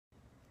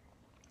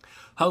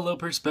Hello,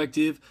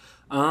 Perspective.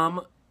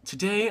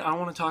 Today I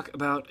want to talk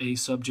about a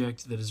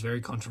subject that is very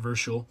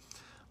controversial.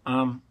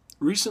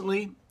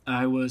 Recently,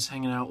 I was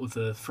hanging out with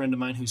a friend of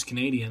mine who's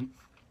Canadian,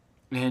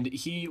 and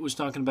he was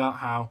talking about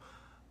how,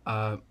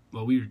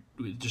 we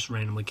just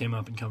randomly came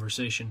up in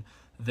conversation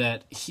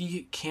that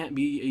he can't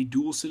be a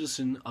dual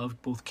citizen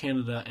of both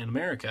Canada and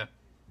America.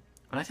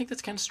 And I think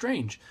that's kind of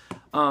strange.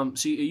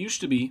 See, it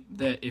used to be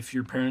that if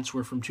your parents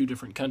were from two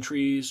different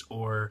countries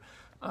or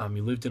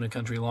you lived in a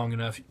country long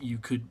enough, you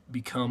could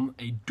become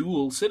a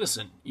dual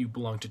citizen. You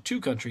belong to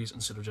two countries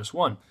instead of just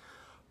one.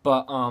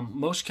 But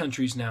most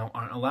countries now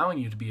aren't allowing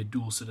you to be a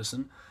dual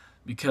citizen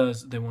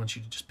because they want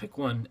you to just pick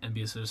one and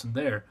be a citizen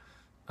there.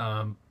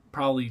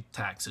 Probably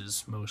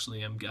taxes,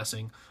 mostly, I'm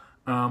guessing.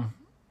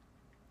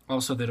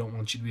 Also, they don't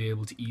want you to be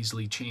able to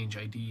easily change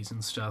IDs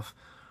and stuff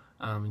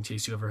in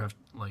case you ever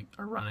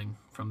are running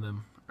from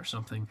them or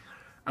something.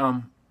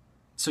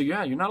 So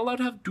yeah, you're not allowed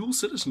to have dual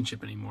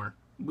citizenship anymore,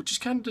 which is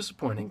kind of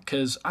disappointing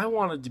because I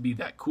wanted to be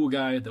that cool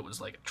guy that was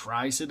like a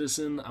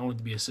tri-citizen. I wanted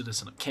to be a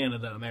citizen of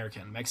Canada, America,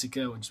 and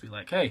Mexico and just be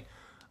like, hey,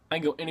 I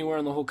can go anywhere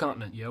on the whole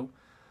continent, yo.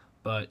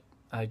 But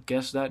I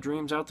guess that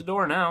dream's out the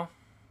door now.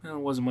 Well, it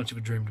wasn't much of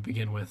a dream to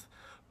begin with.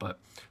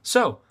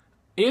 So,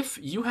 if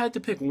you had to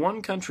pick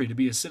one country to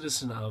be a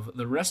citizen of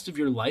the rest of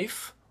your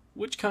life,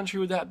 which country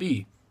would that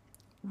be?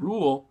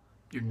 Rule,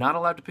 you're not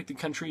allowed to pick the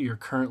country you're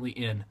currently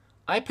in.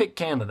 I picked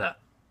Canada.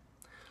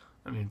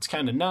 I mean, it's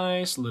kind of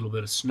nice, a little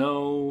bit of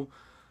snow,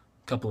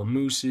 a couple of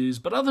mooses,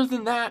 but other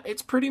than that,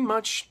 it's pretty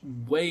much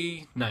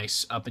way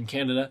nice up in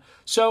Canada.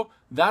 So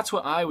that's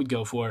what I would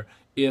go for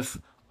if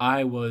I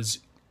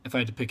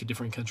had to pick a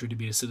different country to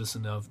be a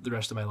citizen of the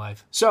rest of my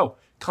life. So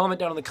comment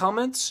down in the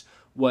comments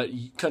what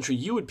country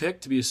you would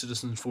pick to be a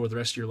citizen for the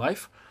rest of your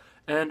life,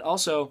 and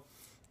also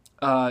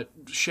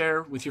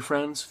share with your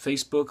friends,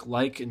 Facebook,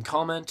 like, and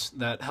comment.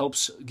 That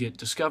helps get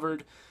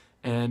discovered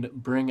and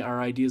bring our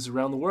ideas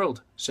around the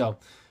world. So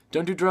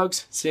don't do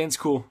drugs, stay in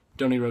school,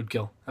 don't eat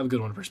roadkill. Have a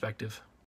good one, Perspective.